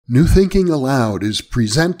New Thinking Aloud is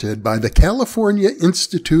presented by the California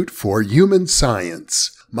Institute for Human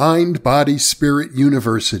Science, Mind, Body, Spirit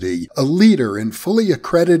University, a leader in fully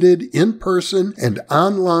accredited in-person and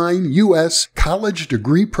online U.S. college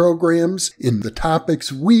degree programs in the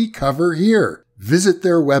topics we cover here. Visit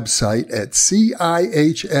their website at cihs.edu.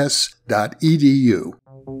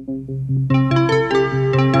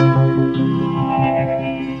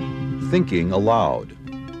 Thinking Aloud.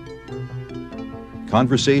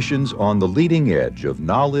 Conversations on the leading edge of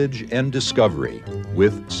knowledge and discovery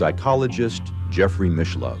with psychologist Jeffrey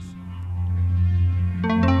Mishlove.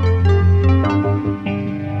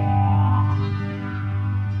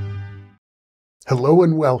 Hello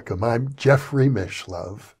and welcome. I'm Jeffrey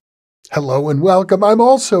Mishlove. Hello and welcome. I'm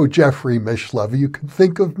also Jeffrey Mishlove. You can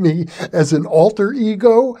think of me as an alter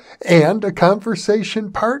ego and a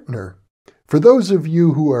conversation partner. For those of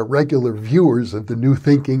you who are regular viewers of the New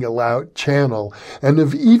Thinking Aloud channel and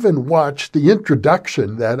have even watched the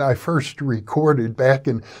introduction that I first recorded back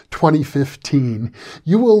in 2015,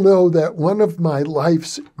 you will know that one of my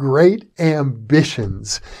life's great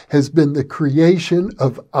ambitions has been the creation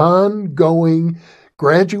of ongoing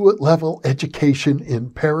graduate-level education in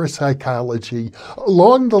parapsychology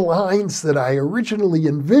along the lines that I originally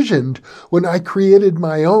envisioned when I created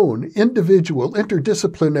my own individual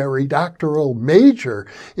interdisciplinary doctoral major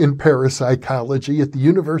in parapsychology at the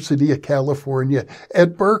University of California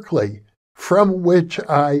at Berkeley, from which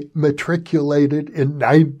I matriculated in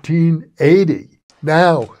 1980.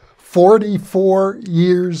 Now, 44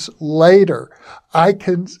 years later, I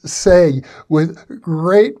can say with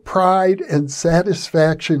great pride and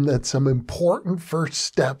satisfaction that some important first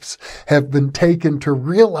steps have been taken to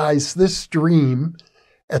realize this dream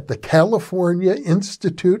at the California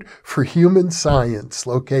Institute for Human Science,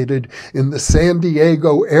 located in the San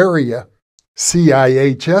Diego area.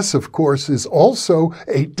 CIHS, of course, is also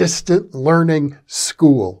a distant learning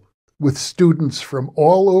school, with students from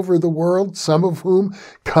all over the world, some of whom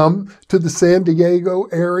come to the San Diego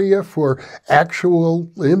area for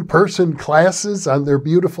actual in-person classes on their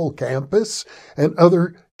beautiful campus, and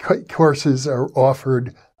other courses are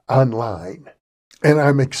offered online. And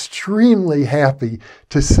I'm extremely happy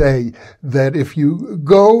to say that if you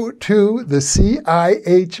go to the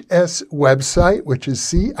CIHS website, which is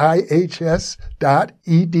cihs.edu,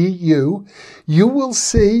 you will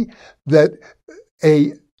see that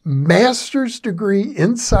a master's degree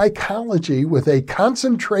in psychology with a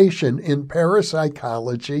concentration in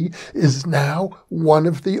parapsychology is now one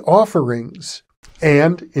of the offerings.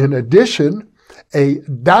 And in addition, a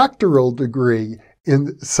doctoral degree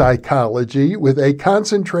in psychology with a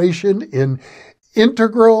concentration in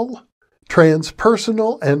integral,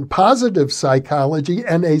 transpersonal, and positive psychology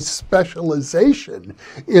and a specialization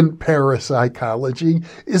in parapsychology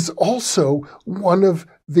is also one of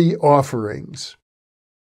the offerings.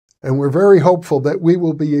 And we're very hopeful that we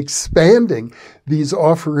will be expanding these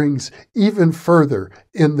offerings even further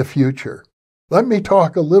in the future. Let me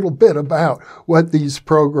talk a little bit about what these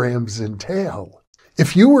programs entail.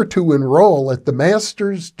 If you were to enroll at the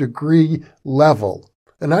master's degree level,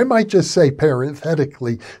 and I might just say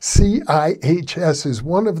parenthetically, CIHS is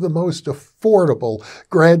one of the most affordable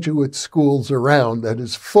graduate schools around that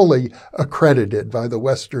is fully accredited by the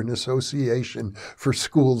Western Association for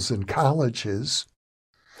Schools and Colleges.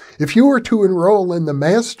 If you were to enroll in the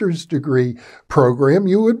master's degree program,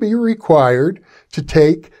 you would be required to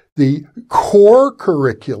take the core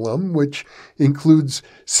curriculum, which includes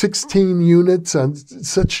 16 units on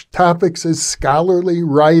such topics as scholarly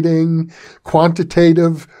writing,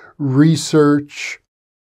 quantitative research,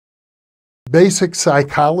 basic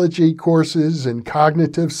psychology courses in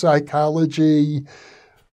cognitive psychology,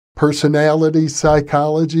 personality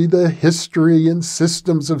psychology, the history and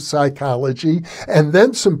systems of psychology, and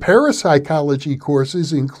then some parapsychology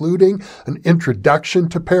courses, including an introduction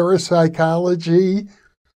to parapsychology,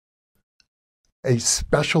 a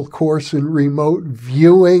special course in remote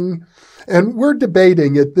viewing, and we're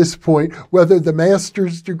debating at this point whether the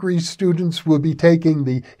master's degree students will be taking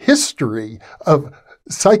the history of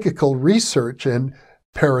psychical research and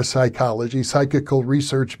parapsychology, psychical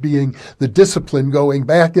research being the discipline going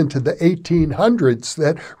back into the 1800s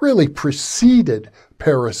that really preceded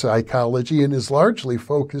parapsychology and is largely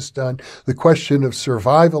focused on the question of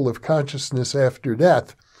survival of consciousness after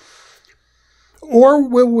death. Or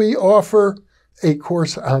will we offer a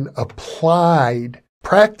course on applied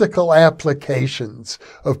practical applications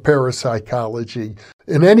of parapsychology?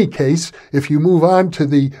 In any case, if you move on to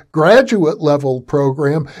the graduate level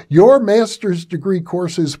program, your master's degree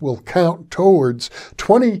courses will count towards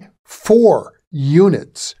 24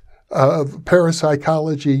 units of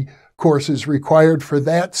parapsychology courses required for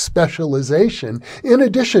that specialization, in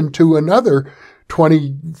addition to another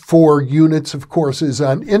 24 units of courses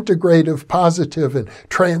on integrative, positive, and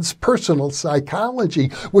transpersonal psychology,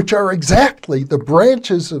 which are exactly the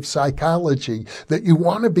branches of psychology that you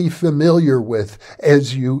want to be familiar with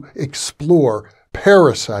as you explore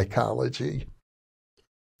parapsychology.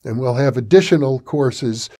 And we'll have additional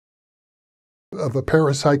courses of a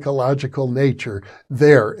parapsychological nature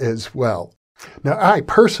there as well. Now, I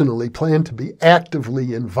personally plan to be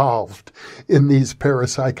actively involved in these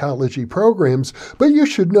parapsychology programs, but you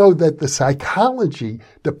should know that the psychology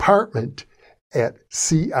department at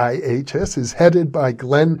CIHS is headed by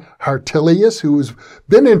Glenn Hartilius, who has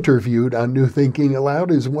been interviewed on New Thinking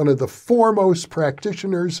Aloud as one of the foremost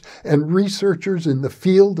practitioners and researchers in the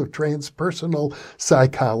field of transpersonal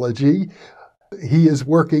psychology. He is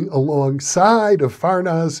working alongside of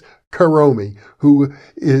Farnaz Karomi, who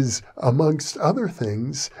is, amongst other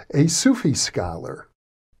things, a Sufi scholar.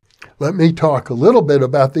 Let me talk a little bit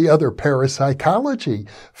about the other parapsychology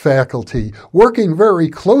faculty. Working very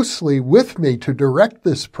closely with me to direct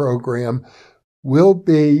this program will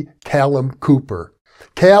be Callum Cooper.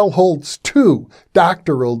 Cal holds 2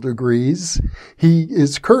 doctoral degrees. He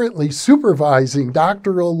is currently supervising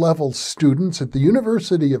doctoral level students at the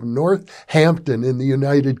University of Northampton in the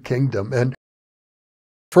United Kingdom. And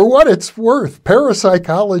for what it's worth,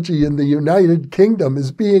 parapsychology in the United Kingdom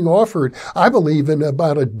is being offered, I believe, in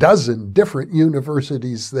about a dozen different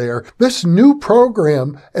universities there. This new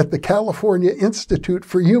program at the California Institute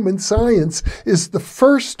for Human Science is the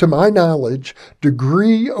first, to my knowledge,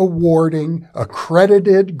 degree-awarding,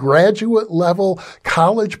 accredited, graduate-level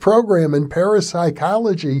college program in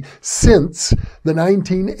parapsychology since the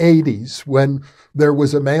 1980s, when there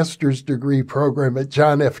was a master's degree program at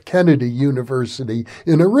John F. Kennedy University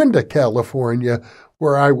in Orinda, California,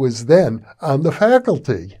 where I was then on the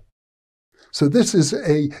faculty. So this is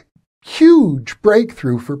a huge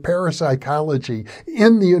breakthrough for parapsychology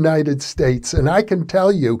in the United States, and I can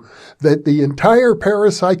tell you that the entire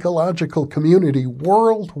parapsychological community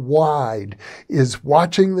worldwide is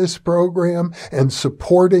watching this program and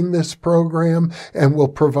supporting this program and will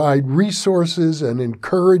provide resources and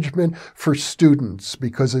encouragement for students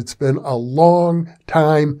because it's been a long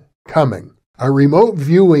time coming. A remote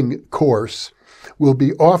viewing course will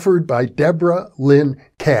be offered by Deborah Lynn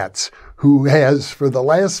Katz, who has for the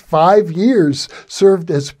last 5 years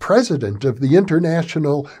served as president of the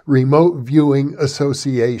International Remote Viewing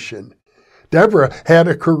Association. Deborah had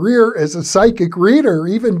a career as a psychic reader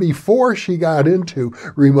even before she got into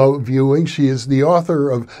remote viewing. She is the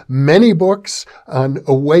author of many books on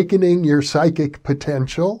awakening your psychic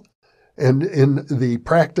potential and in the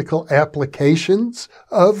practical applications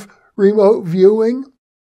of remote viewing.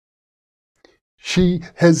 She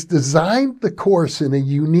has designed the course in a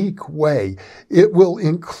unique way. It will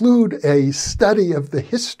include a study of the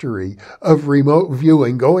history of remote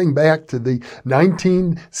viewing, going back to the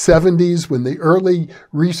 1970s when the early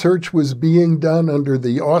research was being done under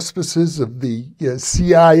the auspices of the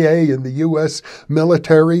CIA and the U.S.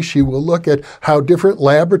 military. She will look at how different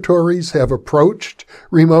laboratories have approached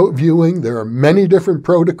remote viewing. There are many different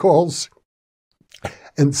protocols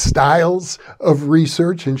and styles of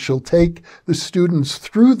research, and she'll take the students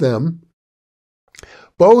through them,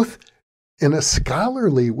 both in a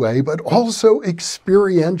scholarly way, but also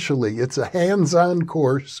experientially. It's a hands-on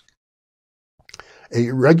course,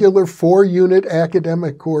 a regular 4-unit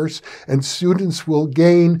academic course, and students will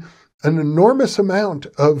gain an enormous amount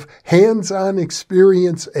of hands-on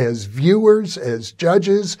experience as viewers, as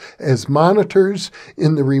judges, as monitors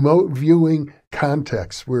in the remote viewing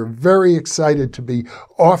context. We're very excited to be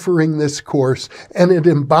offering this course, and it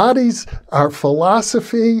embodies our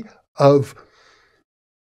philosophy of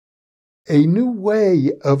a new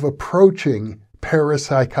way of approaching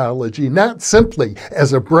parapsychology, not simply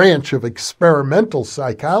as a branch of experimental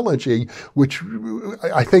psychology, which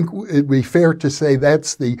I think it'd be fair to say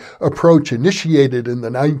that's the approach initiated in the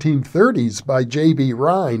 1930s by J.B.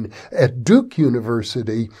 Rhine at Duke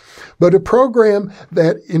University, but a program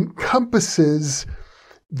that encompasses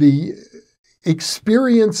the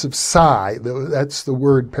experience of psi, that's the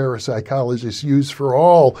word parapsychologists use for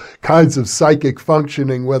all kinds of psychic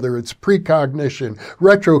functioning, whether it's precognition,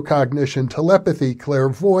 retrocognition, telepathy,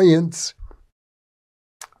 clairvoyance,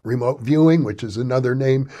 remote viewing, which is another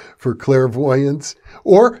name for clairvoyance,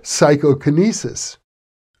 or psychokinesis.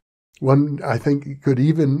 One, I think, could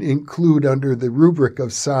even include under the rubric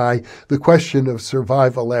of Psi the question of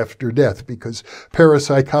survival after death, because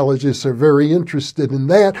parapsychologists are very interested in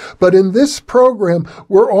that. But in this program,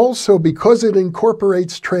 we're also, because it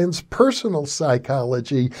incorporates transpersonal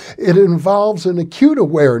psychology, it involves an acute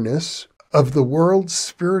awareness of the world's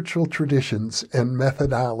spiritual traditions and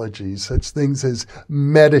methodologies, such things as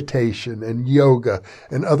meditation and yoga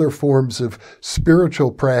and other forms of spiritual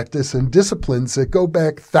practice and disciplines that go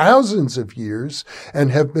back thousands of years and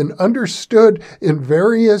have been understood in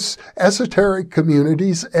various esoteric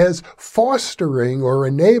communities as fostering or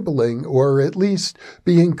enabling or at least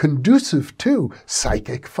being conducive to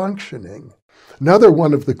psychic functioning. Another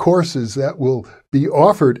one of the courses that will be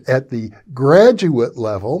offered at the graduate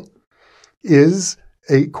level is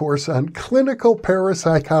a course on clinical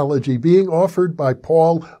parapsychology being offered by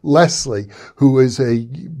Paul Leslie, who is a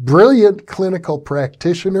brilliant clinical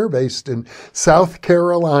practitioner based in South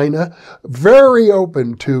Carolina, very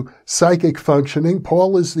open to psychic functioning.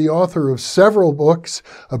 Paul is the author of several books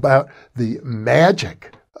about the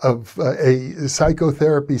magic of a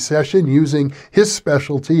psychotherapy session using his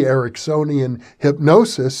specialty, Ericksonian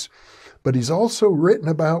hypnosis. But he's also written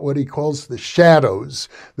about what he calls the shadows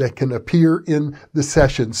that can appear in the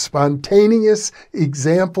session, spontaneous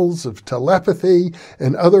examples of telepathy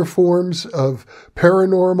and other forms of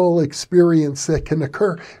paranormal experience that can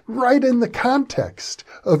occur right in the context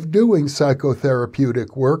of doing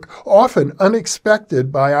psychotherapeutic work, often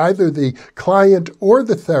unexpected by either the client or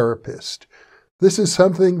the therapist. This is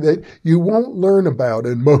something that you won't learn about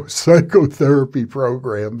in most psychotherapy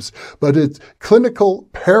programs, but clinical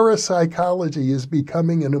parapsychology is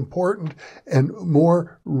becoming an important and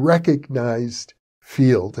more recognized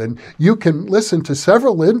field. And you can listen to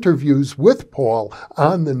several interviews with Paul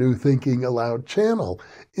on the New Thinking Aloud channel,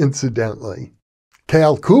 incidentally.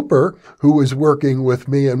 Cal Cooper, who is working with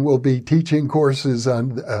me and will be teaching courses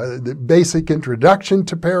on the basic introduction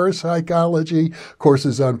to parapsychology,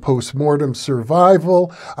 courses on postmortem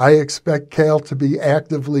survival. I expect Cal to be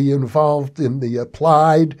actively involved in the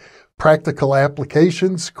applied practical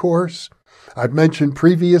applications course. I've mentioned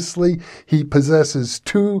previously he possesses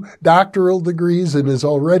 2 doctoral degrees and is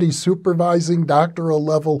already supervising doctoral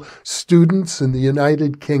level students in the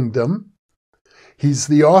United Kingdom. He's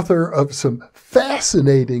the author of some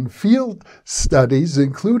fascinating field studies,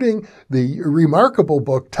 including the remarkable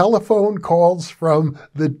book, Telephone Calls from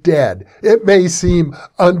the Dead. It may seem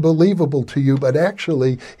unbelievable to you, but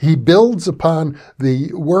actually he builds upon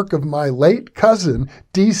the work of my late cousin,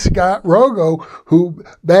 D. Scott Rogo, who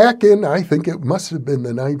back in, I think it must have been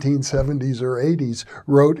the 1970s or 80s,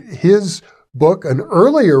 wrote his book, an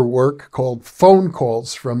earlier work called Phone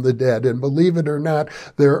Calls from the Dead. And believe it or not,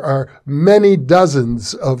 there are many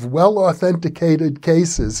dozens of well-authenticated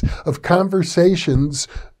cases of conversations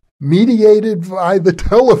mediated by the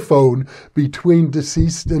telephone between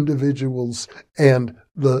deceased individuals and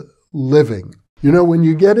the living. You know, when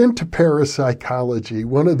you get into parapsychology,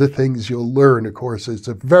 one of the things you'll learn, of course, is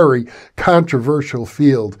a very controversial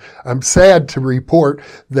field. I'm sad to report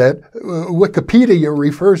that Wikipedia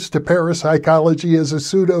refers to parapsychology as a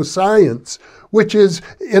pseudoscience, which is,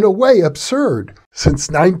 in a way, absurd. Since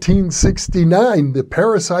 1969, the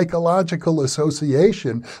Parapsychological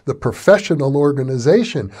Association, the professional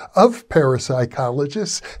organization of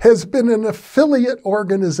parapsychologists, has been an affiliate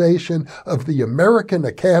organization of the American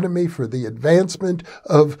Academy for the Advancement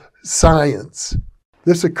of Science.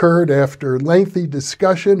 This occurred after lengthy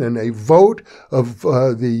discussion and a vote of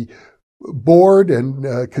the board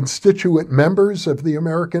and constituent members of the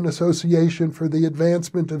American Association for the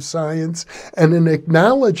Advancement of Science, and an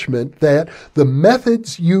acknowledgement that the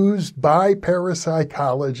methods used by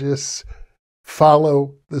parapsychologists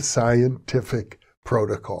follow the scientific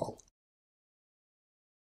protocol.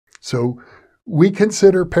 So we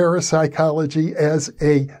consider parapsychology as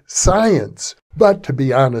a science. But to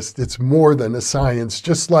be honest, it's more than a science.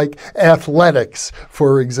 Just like athletics,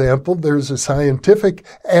 for example, there's a scientific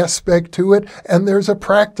aspect to it, and there's a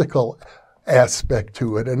practical aspect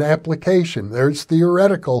to it, an application. There's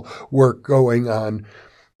theoretical work going on,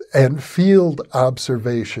 and field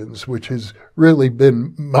observations, which has really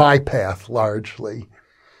been my path largely.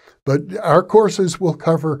 But our courses will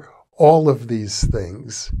cover all of these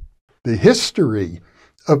things. The history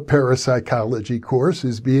of parapsychology course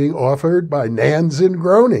is being offered by Nan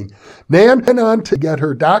Zingroni. Nan went on to get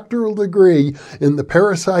her doctoral degree in the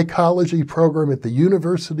parapsychology program at the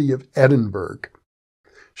University of Edinburgh.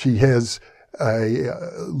 She has a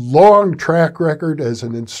long track record as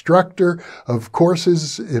an instructor of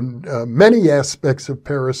courses in many aspects of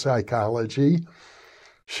parapsychology.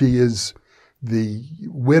 She is the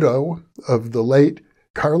widow of the late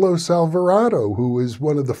Carlos Alvarado, who is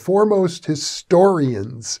one of the foremost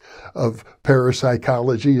historians of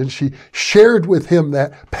parapsychology, and she shared with him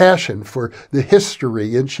that passion for the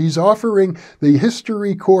history, and she's offering the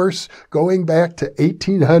history course going back to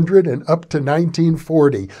 1800 and up to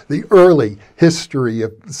 1940, the early history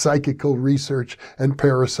of psychical research and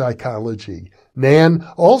parapsychology. Nan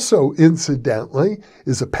also, incidentally,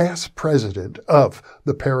 is a past president of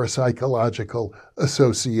the Parapsychological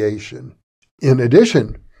Association. In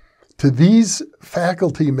addition to these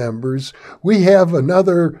faculty members, we have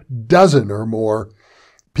another dozen or more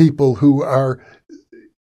people who are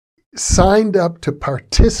signed up to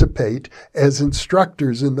participate as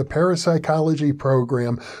instructors in the parapsychology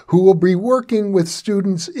program, who will be working with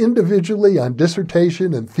students individually on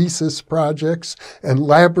dissertation and thesis projects and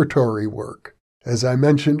laboratory work. As I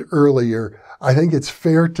mentioned earlier, I think it's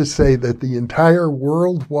fair to say that the entire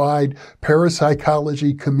worldwide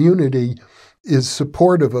parapsychology community is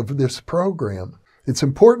supportive of this program. It's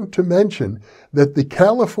important to mention that the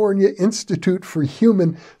California Institute for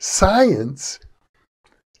Human Science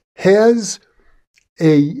has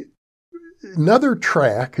another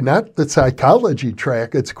track, not the psychology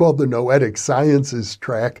track, it's called the Noetic Sciences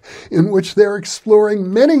track, in which they're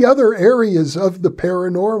exploring many other areas of the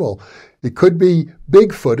paranormal. It could be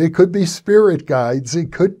Bigfoot, it could be spirit guides,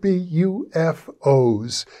 it could be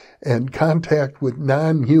UFOs and contact with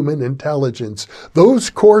non-human intelligence.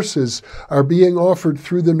 Those courses are being offered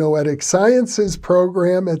through the Noetic Sciences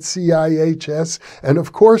program at CIHS, and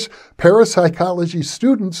of course, parapsychology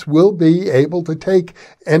students will be able to take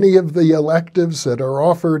any of the electives that are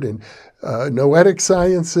offered in Noetic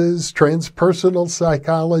Sciences, transpersonal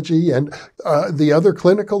psychology, and the other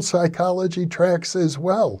clinical psychology tracks as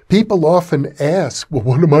well. People often ask, well,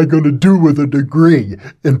 what am I going to do with a degree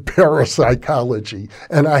in parapsychology?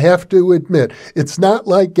 And I have to admit, it's not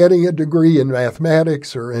like getting a degree in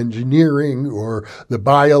mathematics or engineering or the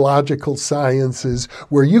biological sciences,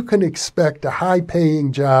 where you can expect a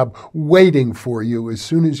high-paying job waiting for you as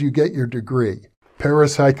soon as you get your degree.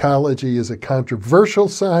 Parapsychology is a controversial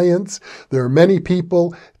science. There are many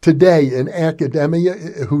people today in academia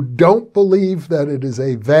who don't believe that it is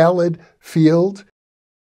a valid field.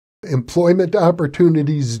 Employment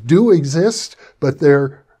opportunities do exist, but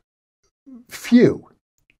they're few.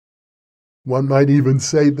 One might even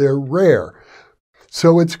say they're rare.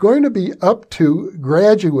 So it's going to be up to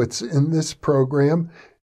graduates in this program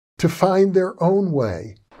to find their own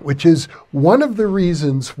way, which is one of the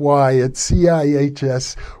reasons why at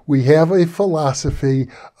CIHS we have a philosophy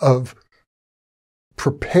of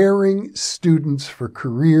preparing students for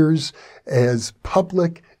careers as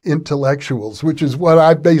public intellectuals, which is what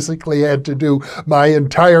I basically had to do my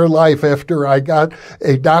entire life after I got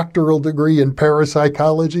a doctoral degree in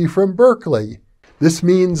parapsychology from Berkeley. This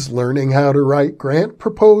means learning how to write grant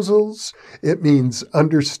proposals. It means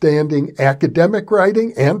understanding academic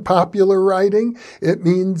writing and popular writing. It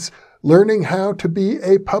means learning how to be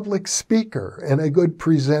a public speaker and a good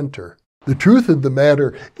presenter. The truth of the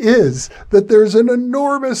matter is that there's an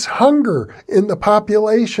enormous hunger in the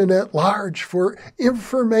population at large for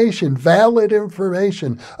information, valid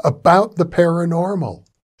information about the paranormal.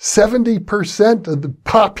 70% of the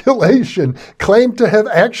population claim to have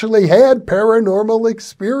actually had paranormal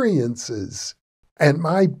experiences. And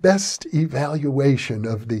my best evaluation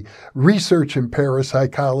of the research in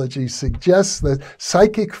parapsychology suggests that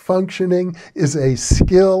psychic functioning is a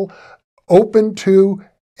skill open to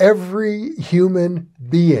every human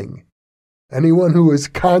being. Anyone who is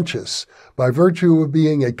conscious, by virtue of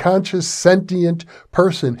being a conscious, sentient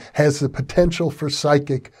person, has the potential for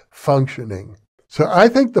psychic functioning. So I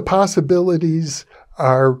think the possibilities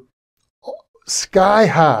are sky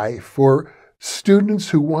high for students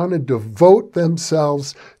who want to devote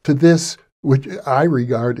themselves to this, which I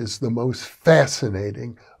regard as the most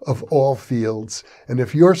fascinating of all fields. And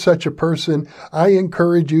if you're such a person, I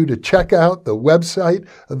encourage you to check out the website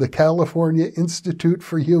of the California Institute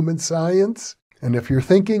for Human Science. And if you're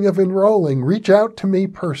thinking of enrolling, reach out to me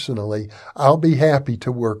personally. I'll be happy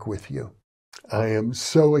to work with you. I am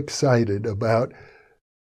so excited about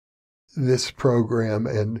this program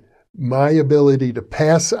and my ability to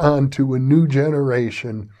pass on to a new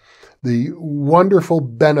generation the wonderful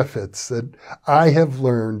benefits that I have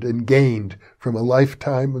learned and gained from a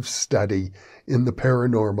lifetime of study in the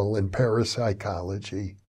paranormal and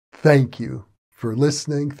parapsychology. Thank you for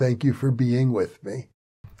listening. Thank you for being with me.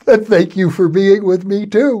 And thank you for being with me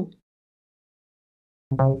too.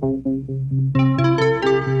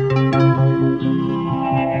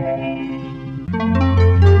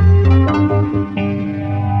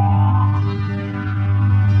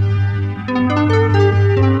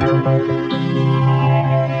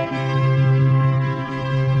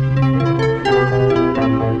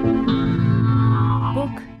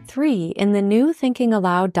 3 in the new Thinking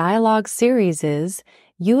Aloud Dialogue series is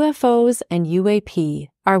UFOs and UAP,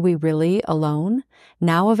 Are We Really Alone?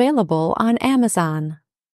 Now available on Amazon.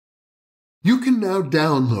 You can now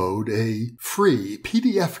download a free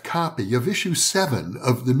PDF copy of issue 7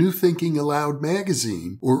 of the New Thinking Aloud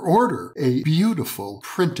magazine or order a beautiful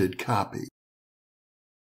printed copy.